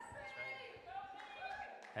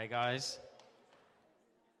Hey guys.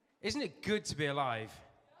 Isn't it good to be alive?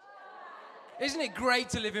 Isn't it great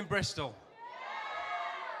to live in Bristol?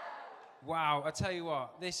 Wow, I tell you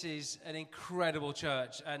what, this is an incredible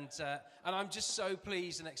church, and I'm just so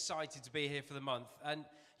pleased and excited to be here for the month. And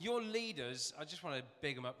your leaders, I just want to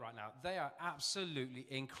big them up right now. They are absolutely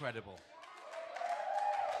incredible.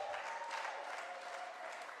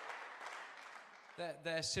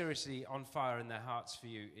 They're seriously on fire, and their hearts for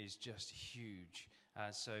you is just huge.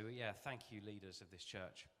 So thank you, leaders of this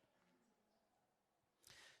church.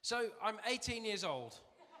 So I'm 18 years old,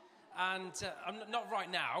 and I'm not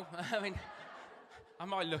right now. I mean, I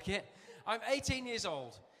might look it. I'm 18 years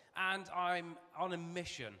old, and I'm on a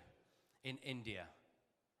mission in India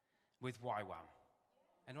with YWAM.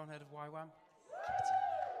 Anyone heard of YWAM?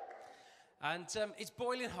 And it's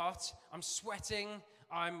boiling hot. I'm sweating.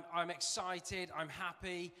 I'm excited. I'm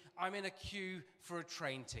happy. I'm in a queue for a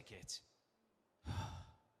train ticket.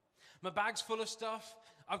 My bag's full of stuff.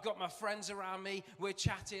 I've got my friends around me. We're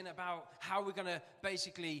chatting about how we're going to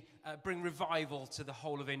basically bring revival to the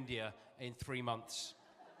whole of India in 3 months.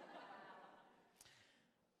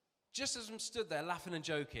 Just as I'm stood there laughing and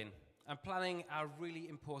joking and planning our really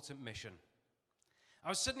important mission, I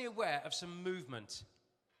was suddenly aware of some movement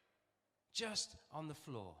just on the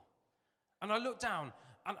floor. And I looked down,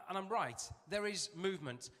 and I'm right. There is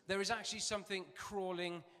movement. There is actually something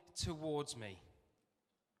crawling towards me.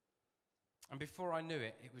 And before I knew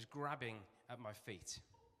it, it was grabbing at my feet.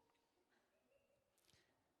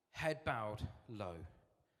 Head bowed low,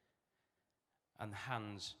 and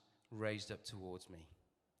hands raised up towards me,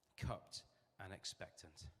 cupped and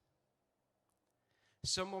expectant.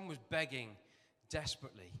 Someone was begging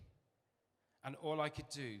desperately, and all I could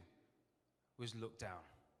do was look down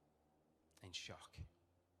in shock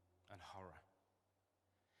and horror.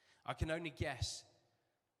 I can only guess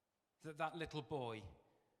that that little boy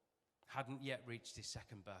hadn't yet reached his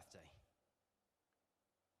second birthday.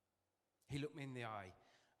 He looked me in the eye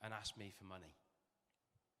and asked me for money.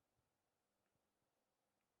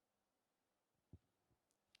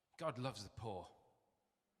 God loves the poor.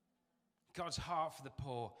 God's heart for the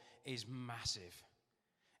poor is massive.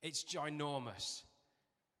 It's ginormous.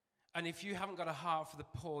 And if you haven't got a heart for the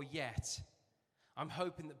poor yet, I'm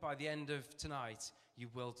hoping that by the end of tonight, you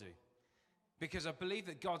will do. Because I believe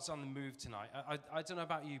that God's on the move tonight. I don't know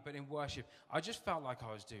about you, but in worship, I just felt like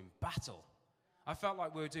I was doing battle. I felt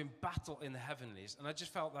like we were doing battle in the heavenlies. And I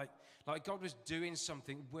just felt like God was doing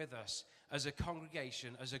something with us as a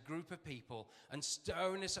congregation, as a group of people, and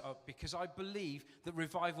stirring us up, because I believe that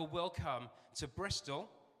revival will come to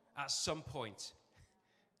Bristol at some point.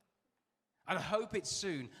 And I hope it's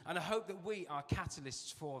soon. And I hope that we are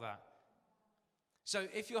catalysts for that. So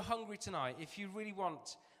if you're hungry tonight, if you really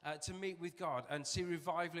want to meet with God and see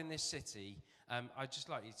revival in this city, I'd just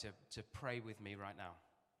like you to pray with me right now.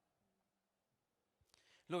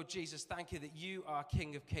 Lord Jesus, thank you that you are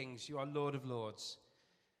King of Kings. You are Lord of Lords.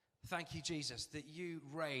 Thank you, Jesus, that you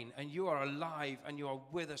reign and you are alive and you are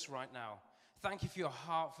with us right now. Thank you for your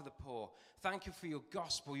heart for the poor. Thank you for your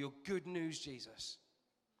gospel, your good news, Jesus.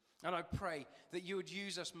 And I pray that you would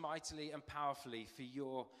use us mightily and powerfully for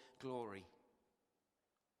your glory.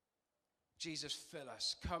 Jesus, fill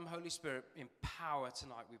us. Come, Holy Spirit, in power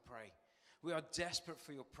tonight, we pray. We are desperate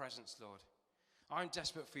for your presence, Lord. I'm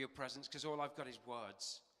desperate for your presence because all I've got is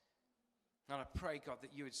words. And I pray, God, that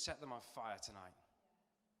you would set them on fire tonight.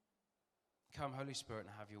 Come, Holy Spirit,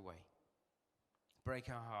 and have your way. Break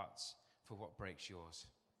our hearts for what breaks yours.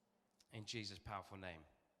 In Jesus' powerful name,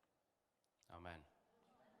 amen.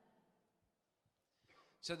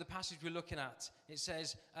 So the passage we're looking at, it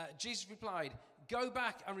says, Jesus replied, "Go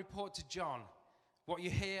back and report to John what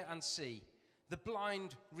you hear and see. The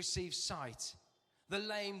blind receive sight, the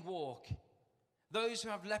lame walk, those who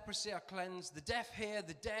have leprosy are cleansed, the deaf hear,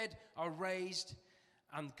 the dead are raised,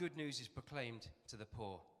 and good news is proclaimed to the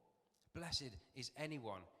poor. Blessed is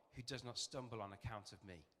anyone who does not stumble on account of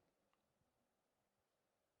me."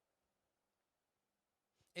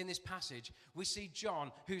 In this passage, we see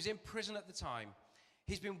John, who's in prison at the time.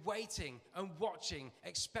 He's been waiting and watching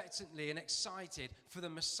expectantly and excited for the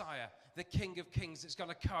Messiah, the King of Kings that's going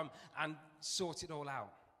to come and sort it all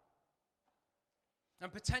out.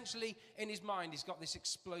 And potentially in his mind, he's got this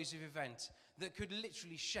explosive event that could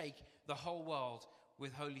literally shake the whole world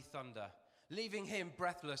with holy thunder, leaving him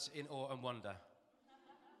breathless in awe and wonder.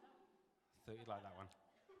 Thought you'd like that one.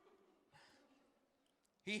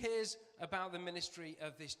 He hears about the ministry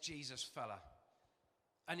of this Jesus fella.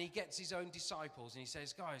 And he gets his own disciples and he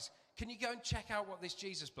says, "Guys, can you go and check out what this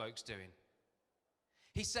Jesus bloke's doing?"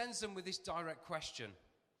 He sends them with this direct question: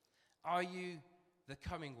 "Are you the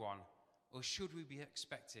coming one, or should we be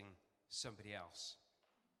expecting somebody else?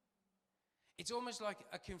 It's almost like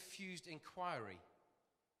a confused inquiry.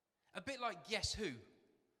 A bit like Guess Who. Have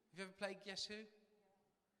you ever played Guess Who?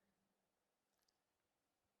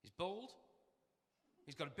 He's bald.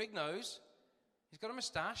 He's got a big nose. He's got a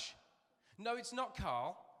moustache. No, it's not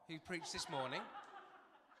Carl, who preached this morning.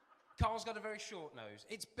 Carl's got a very short nose.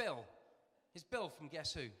 It's Bill. It's Bill from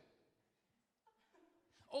Guess Who.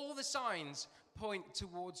 All the signs point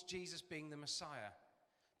towards Jesus being the Messiah.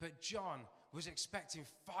 But John was expecting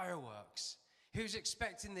fireworks. He was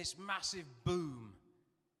expecting this massive boom.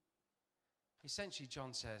 Essentially,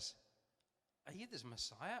 John says, are you the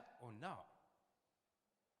Messiah or not?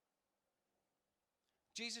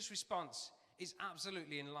 Jesus' response is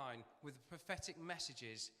absolutely in line with the prophetic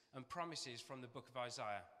messages and promises from the book of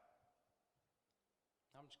Isaiah.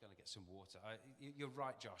 I'm just going to get some water. You're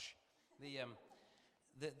right, Josh.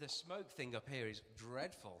 The smoke thing up here is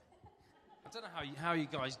dreadful. I don't know how you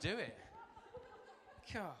guys do it.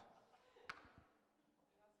 God.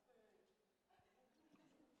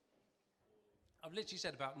 I've literally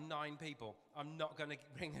said about 9 people, I'm not going to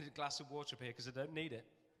bring a glass of water up here because I don't need it.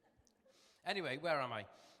 Anyway, where am I?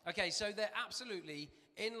 Okay, so they're absolutely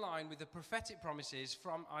in line with the prophetic promises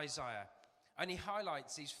from Isaiah. And he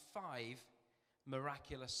highlights these 5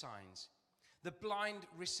 miraculous signs. The blind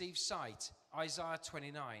receive sight, Isaiah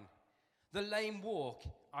 29. The lame walk,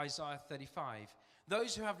 Isaiah 35.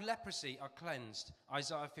 Those who have leprosy are cleansed,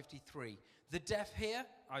 Isaiah 53. The deaf hear,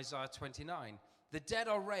 Isaiah 29. The dead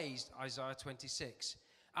are raised, Isaiah 26.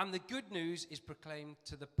 And the good news is proclaimed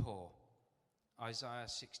to the poor, Isaiah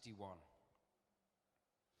 61.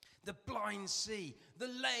 The blind see, the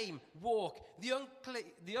lame walk,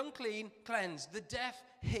 the unclean cleansed, the deaf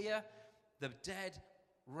hear, the dead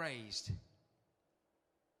raised.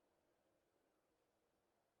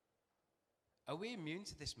 Are we immune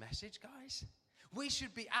to this message, guys? We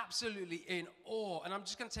should be absolutely in awe. And I'm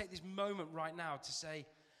just going to take this moment right now to say,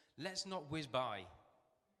 let's not whiz by.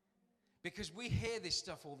 Because we hear this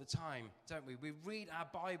stuff all the time, don't we? We read our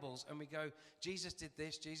Bibles and we go, Jesus did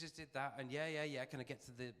this, Jesus did that, and yeah, can I get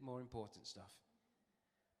to the more important stuff?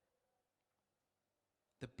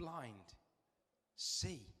 The blind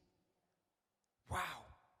see. Wow.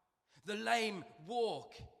 The lame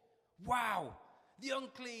walk. Wow. The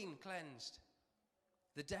unclean cleansed.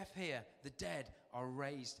 The deaf hear. The dead are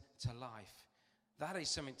raised to life. That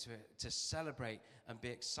is something to celebrate and be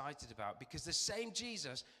excited about, because the same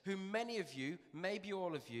Jesus who many of you, maybe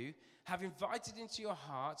all of you, have invited into your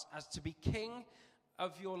hearts as to be king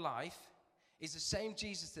of your life is the same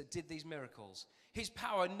Jesus that did these miracles. His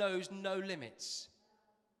power knows no limits.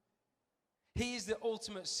 He is the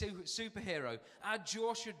ultimate superhero. Our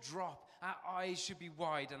jaw should drop, our eyes should be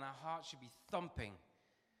wide, and our hearts should be thumping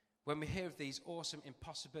when we hear of these awesome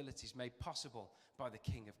impossibilities made possible by the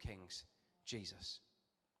King of Kings, Jesus.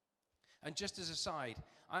 And just as a side,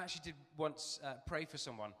 I actually did once pray for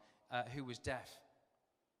someone who was deaf.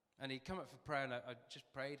 And he'd come up for prayer, and I just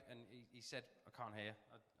prayed, and he said, I can't hear.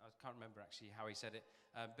 I can't remember actually how he said it,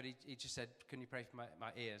 but he just said, can you pray for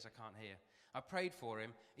my ears? I can't hear. I prayed for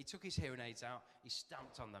him. He took his hearing aids out. He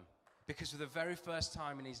stamped on them, because for the very first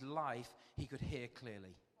time in his life, he could hear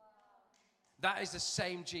clearly. Wow. That is the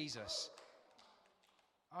same Jesus.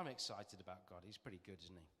 I'm excited about God. He's pretty good,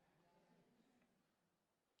 isn't he?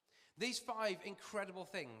 These 5 incredible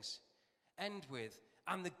things end with,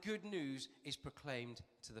 and the good news is proclaimed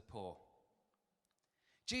to the poor.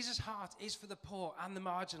 Jesus' heart is for the poor and the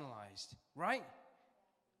marginalized, right?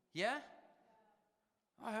 Yeah?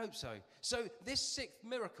 I hope so. So this 6th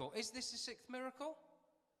miracle, is this the 6th miracle?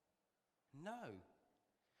 No.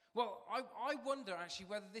 Well, I wonder actually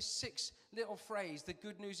whether this 6th little phrase, the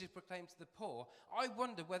good news is proclaimed to the poor, I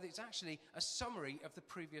wonder whether it's actually a summary of the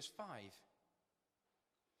previous 5.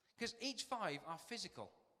 Because each 5 are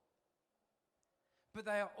physical, but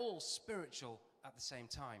they are all spiritual at the same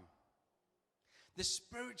time. The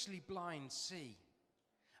spiritually blind see,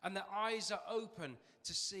 and their eyes are open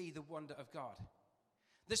to see the wonder of God.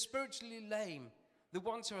 The spiritually lame, the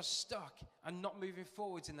ones who are stuck and not moving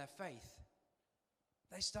forwards in their faith,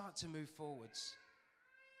 they start to move forwards.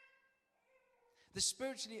 The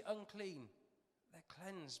spiritually unclean, they're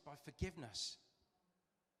cleansed by forgiveness.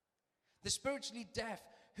 The spiritually deaf,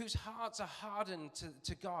 whose hearts are hardened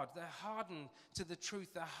to God, they're hardened to the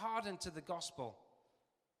truth, they're hardened to the gospel,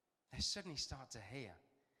 they suddenly start to hear.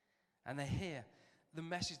 And they hear the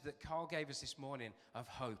message that Carl gave us this morning of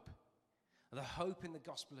hope. The hope in the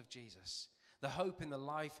gospel of Jesus. The hope in the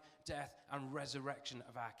life, death, and resurrection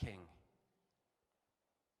of our King.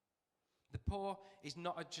 The poor is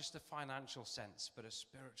not just a financial sense, but a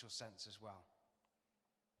spiritual sense as well.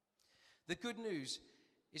 The good news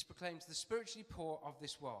is proclaimed to the spiritually poor of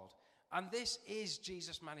this world. And this is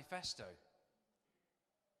Jesus' manifesto.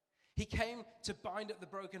 He came to bind up the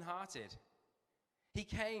brokenhearted. He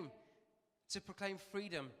came to proclaim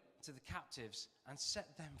freedom to the captives and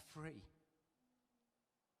set them free.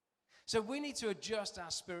 So we need to adjust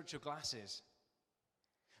our spiritual glasses.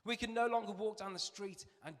 We can no longer walk down the street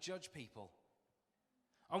and judge people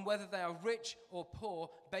on whether they are rich or poor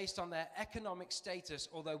based on their economic status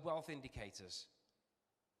or their wealth indicators.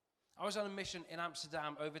 I was on a mission in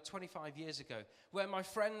Amsterdam over 25 years ago where my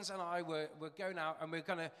friends and I were going out and we're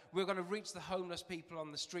going to reach the homeless people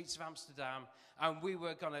on the streets of Amsterdam, and we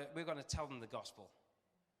were going to tell them the gospel.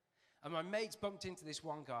 And my mates bumped into this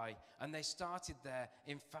one guy, and they started their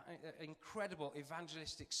incredible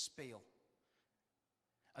evangelistic spiel.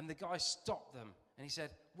 And the guy stopped them, and he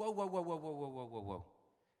said, whoa, whoa, whoa, whoa, whoa, whoa, whoa, whoa, whoa.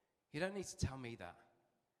 You don't need to tell me that.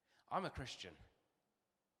 I'm a Christian.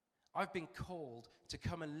 I've been called to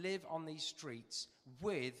come and live on these streets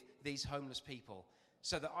with these homeless people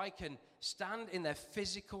so that I can stand in their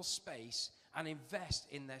physical space and invest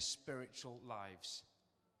in their spiritual lives.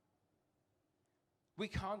 We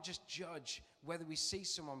can't just judge whether we see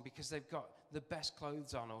someone because they've got the best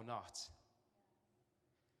clothes on or not.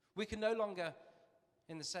 We can no longer,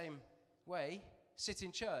 in the same way, sit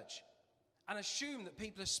in church and assume that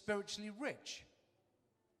people are spiritually rich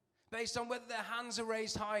based on whether their hands are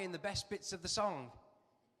raised high in the best bits of the song,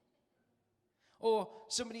 or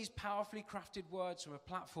somebody's powerfully crafted words from a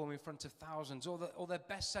platform in front of thousands, or their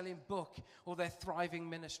best-selling book, or their thriving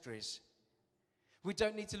ministries. We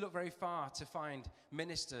don't need to look very far to find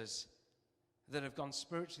ministers that have gone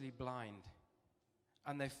spiritually blind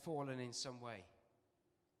and they've fallen in some way.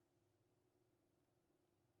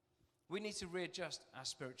 We need to readjust our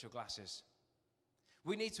spiritual glasses.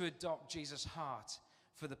 We need to adopt Jesus' heart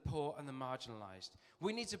for the poor and the marginalized.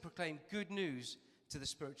 We need to proclaim good news to the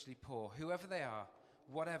spiritually poor, whoever they are,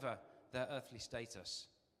 whatever their earthly status.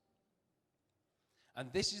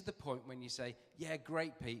 And this is the point when you say, yeah,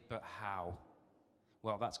 great, Pete, but how?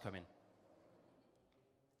 Well, that's coming.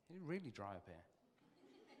 It's really dry up here.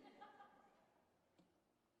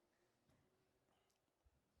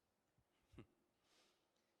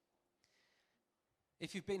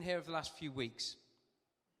 If you've been here over the last few weeks,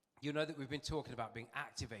 you know that we've been talking about being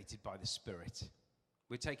activated by the Spirit.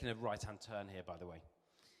 We're taking a right-hand turn here, by the way.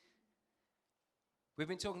 We've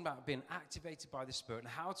been talking about being activated by the Spirit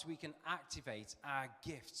and how we can activate our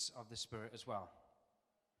gifts of the Spirit as well.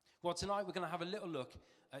 Well, tonight we're going to have a little look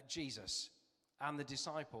at Jesus and the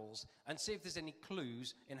disciples and see if there's any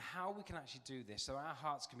clues in how we can actually do this so our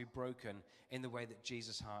hearts can be broken in the way that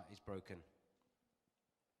Jesus' heart is broken.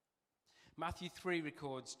 Matthew 3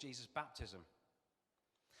 records Jesus' baptism,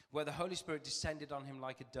 where the Holy Spirit descended on him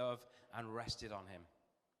like a dove and rested on him.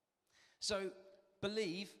 So,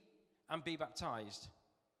 believe and be baptized.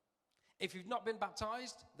 If you've not been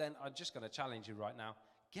baptized, then I'm just going to challenge you right now.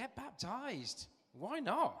 Get baptized. Why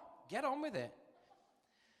not? Get on with it.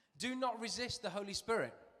 Do not resist the Holy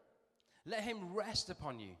Spirit. Let him rest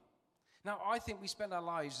upon you. Now, I think we spend our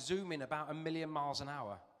lives zooming about 1,000,000 miles an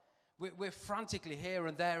hour. We're frantically here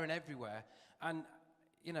and there and everywhere. And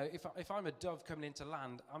you know, if I'm a dove coming into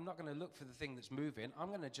land, I'm not going to look for the thing that's moving. I'm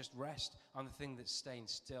going to just rest on the thing that's staying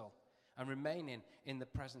still and remaining in the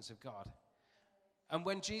presence of God. And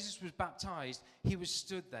when Jesus was baptized, he was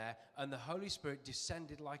stood there and the Holy Spirit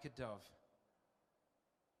descended like a dove.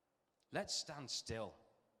 Let's stand still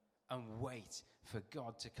and wait for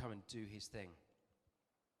God to come and do his thing.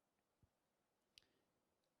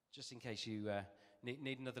 Just in case you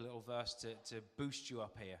need another little verse to boost you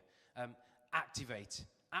up here. Activate.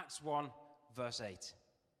 Acts 1, verse 8.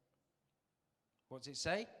 What does it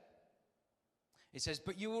say? It says,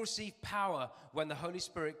 but you will receive power when the Holy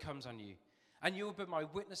Spirit comes on you, and you will be my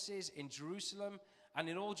witnesses in Jerusalem and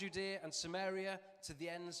in all Judea and Samaria to the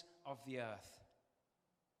ends of the earth.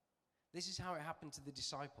 This is how it happened to the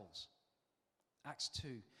disciples. Acts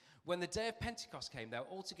 2. When the day of Pentecost came, they were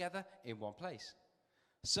all together in one place.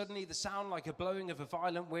 Suddenly the sound like a blowing of a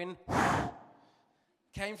violent wind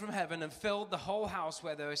came from heaven and filled the whole house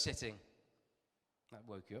where they were sitting. That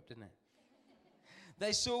woke you up, didn't it?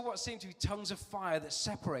 They saw what seemed to be tongues of fire that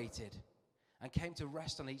separated and came to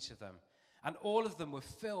rest on each of them. And all of them were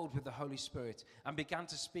filled with the Holy Spirit and began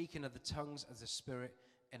to speak in other tongues as the Spirit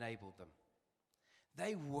enabled them.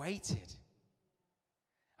 They waited.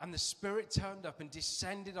 And the Spirit turned up and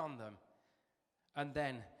descended on them. And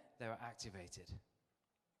then they were activated.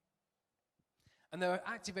 And they were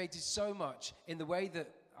activated so much in the way that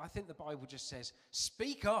I think the Bible just says,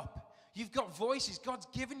 speak up. You've got voices. God's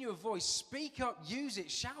given you a voice. Speak up. Use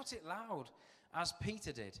it. Shout it loud, as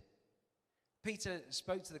Peter did. Peter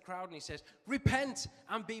spoke to the crowd and he says, repent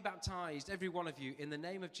and be baptized, every one of you, in the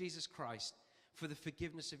name of Jesus Christ for the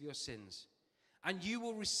forgiveness of your sins. And you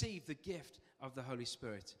will receive the gift of the Holy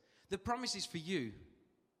Spirit. The promise is for you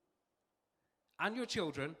and your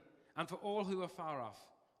children and for all who are far off,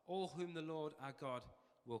 all whom the Lord our God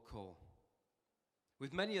will call.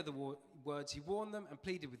 With many other words, he warned them and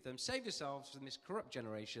pleaded with them, save yourselves from this corrupt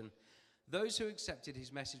generation. Those who accepted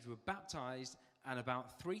his message were baptized, and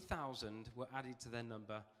about 3,000 were added to their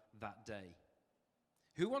number that day.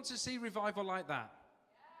 Who wants to see revival like that?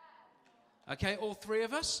 Okay, all three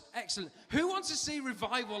of us? Excellent. Who wants to see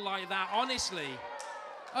revival like that, honestly?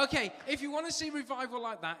 Okay, if you want to see revival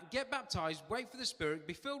like that, get baptized, wait for the Spirit,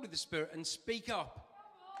 be filled with the Spirit, and speak up.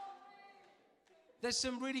 There's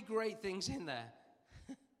some really great things in there.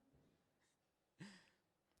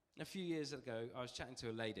 A few years ago, I was chatting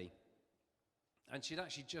to a lady, and she'd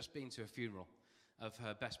actually just been to a funeral of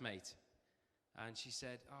her best mate. And she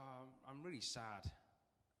said, oh, I'm really sad.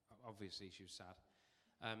 Obviously, she was sad.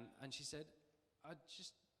 And she said, I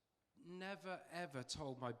just never, ever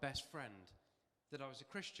told my best friend that I was a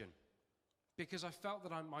Christian because I felt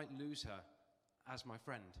that I might lose her as my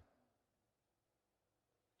friend.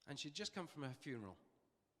 And she'd just come from her funeral.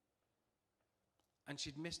 And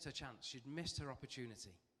she'd missed her chance. She'd missed her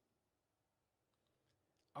opportunity.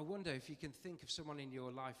 I wonder if you can think of someone in your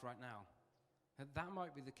life right now that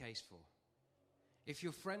might be the case for. If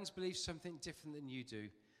your friends believe something different than you do,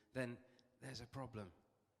 then there's a problem.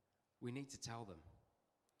 We need to tell them.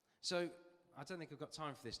 So, I don't think I've got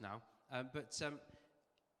time for this now, but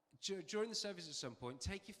during the service at some point,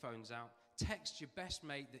 take your phones out, text your best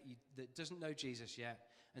mate that doesn't know Jesus yet,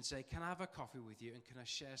 and say, can I have a coffee with you, and can I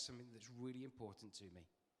share something that's really important to me?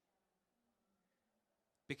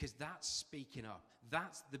 Because that's speaking up.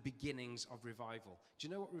 That's the beginnings of revival. Do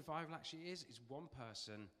you know what revival actually is? It's one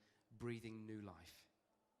person breathing new life.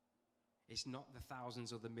 It's not the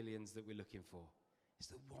thousands or the millions that we're looking for. It's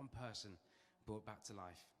the one person brought back to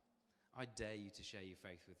life. I dare you to share your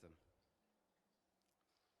faith with them.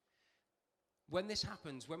 When this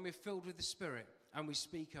happens, when we're filled with the Spirit and we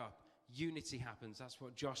speak up, unity happens. That's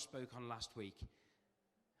what Josh spoke on last week.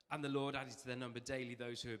 And the Lord added to their number daily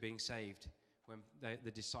those who are being saved. When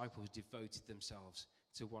the disciples devoted themselves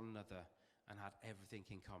to one another and had everything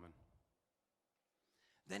in common.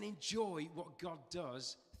 Then enjoy what God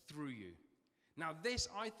does through you. Now this,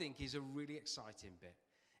 I think, is a really exciting bit.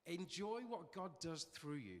 Enjoy what God does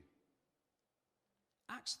through you.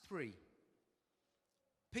 Acts 3.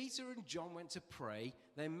 Peter and John went to pray.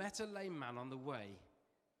 They met a lame man on the way.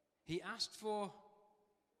 He asked for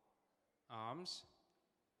alms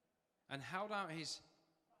and held out his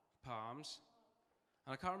palms.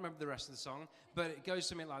 And I can't remember the rest of the song, but it goes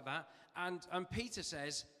something like that. And Peter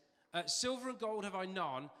says, silver and gold have I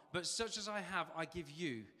none, but such as I have I give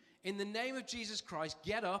you. In the name of Jesus Christ,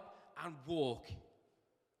 get up and walk.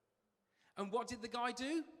 And what did the guy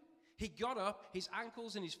do? He got up, his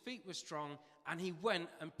ankles and his feet were strong, and he went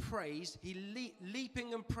and praised,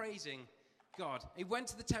 leaping and praising God. He went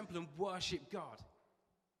to the temple and worshipped God.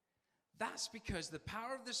 That's because the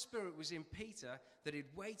power of the Spirit was in Peter that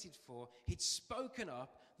he'd waited for. He'd spoken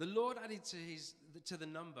up. The Lord added to the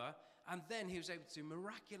number. And then he was able to do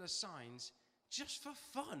miraculous signs just for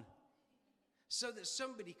fun. So that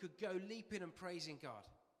somebody could go leaping and praising God.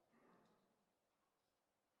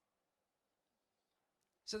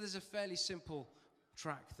 So there's a fairly simple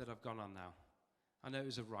track that I've gone on now. I know it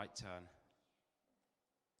was a right turn.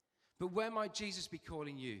 But where might Jesus be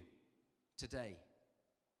calling you today?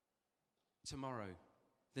 Tomorrow,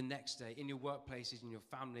 the next day, in your workplaces, in your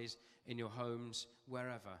families, in your homes,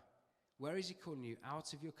 wherever. Where is he calling you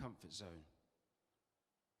out of your comfort zone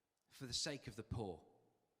for the sake of the poor?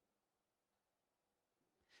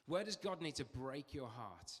 Where does God need to break your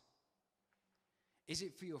heart? Is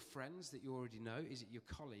it for your friends that you already know? Is it your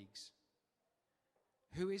colleagues?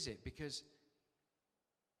 Who is it? Because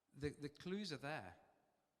the clues are there.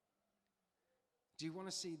 Do you want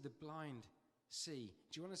to see the blind see?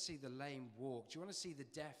 Do you want to see the lame walk? Do you want to see the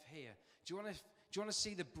deaf hear? Do you want to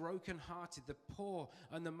see the brokenhearted, the poor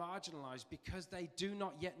and the marginalized, because they do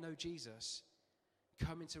not yet know Jesus,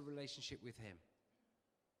 come into relationship with him?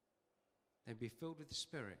 Then be filled with the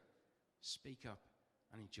Spirit, speak up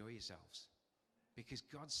and enjoy yourselves, because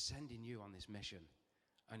God's sending you on this mission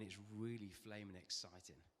and it's really flaming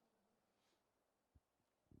exciting.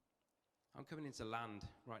 I'm coming into land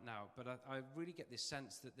right now, but I really get this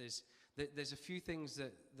sense that there's a few things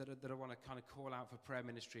that I want to kind of call out for prayer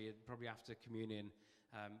ministry, and probably after communion,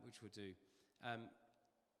 which we'll do.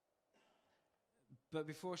 But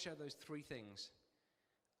before I share those three things,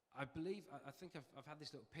 I believe, I think I've had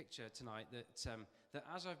this little picture tonight that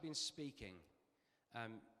as I've been speaking,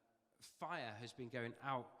 fire has been going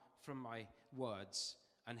out from my words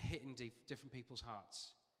and hitting different people's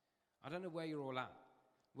hearts. I don't know where you're all at,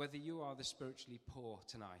 whether you are the spiritually poor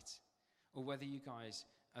tonight, or whether you guys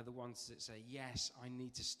are the ones that say, yes, I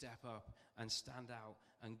need to step up and stand out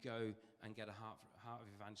and go and get a heart of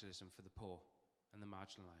evangelism for the poor and the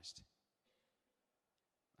marginalized.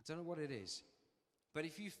 I don't know what it is, but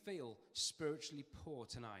if you feel spiritually poor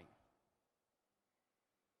tonight,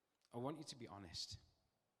 I want you to be honest.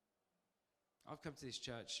 I've come to this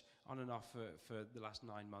church on and off for the last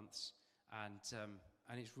 9 months, and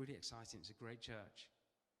it's really exciting. It's a great church.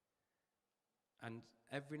 And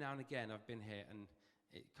every now and again I've been here, and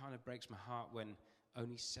it kind of breaks my heart when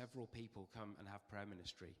only several people come and have prayer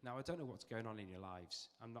ministry. Now, I don't know what's going on in your lives.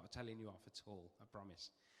 I'm not telling you off at all, I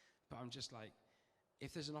promise. But I'm just like,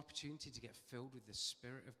 if there's an opportunity to get filled with the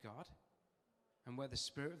Spirit of God, and where the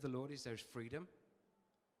Spirit of the Lord is, there's freedom,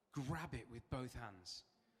 grab it with both hands.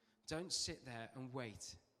 Don't sit there and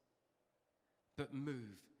wait, but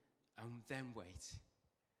move and then wait.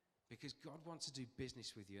 Because God wants to do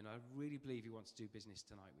business with you, and I really believe he wants to do business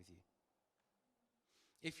tonight with you.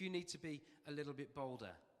 If you need to be a little bit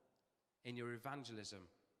bolder in your evangelism,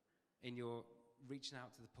 in your reaching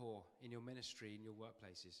out to the poor, in your ministry, in your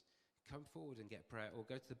workplaces, come forward and get prayer, or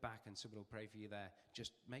go to the back and someone will pray for you there.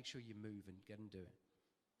 Just make sure you move and get and do it.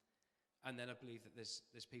 And then I believe that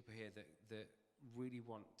there's people here that really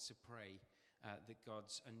want to pray that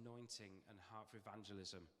God's anointing and heart for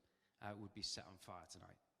evangelism would be set on fire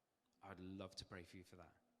tonight. I'd love to pray for you for that.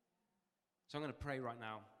 So I'm going to pray right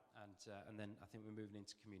now, and then I think we're moving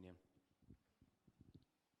into communion.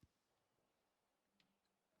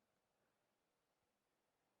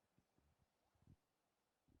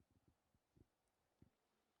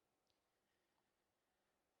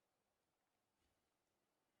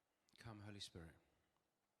 Come, Holy Spirit.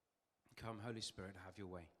 Come, Holy Spirit, have your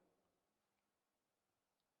way.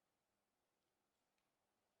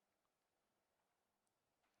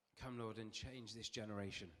 Come, Lord, and change this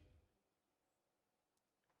generation.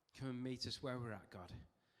 Come and meet us where we're at, God.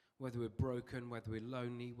 Whether we're broken, whether we're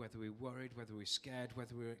lonely, whether we're worried, whether we're scared,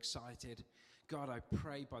 whether we're excited. God, I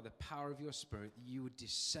pray by the power of your Spirit that you would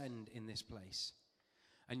descend in this place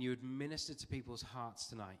and you would minister to people's hearts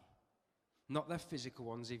tonight. Not their physical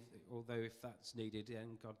ones, although if that's needed,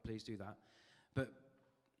 and God, please do that. But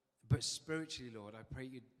spiritually, Lord, I pray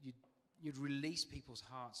you'd release people's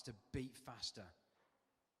hearts to beat faster.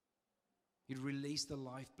 You'd release the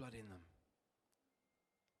lifeblood in them.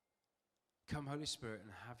 Come, Holy Spirit,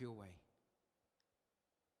 and have your way.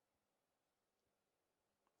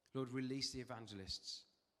 Lord, release the evangelists.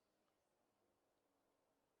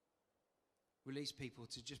 Release people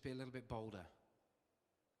to just be a little bit bolder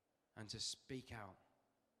and to speak out.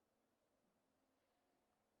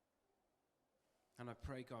 And I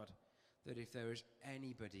pray, God, that if there is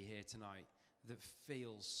anybody here tonight that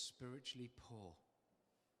feels spiritually poor,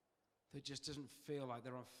 that just doesn't feel like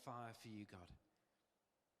they're on fire for you, God,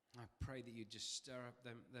 I pray that you just stir up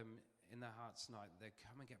them in their hearts tonight, that they'd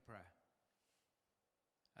come and get prayer,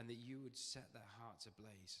 and that you would set their hearts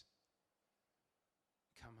ablaze.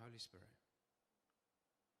 Come, Holy Spirit.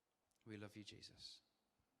 We love you, Jesus.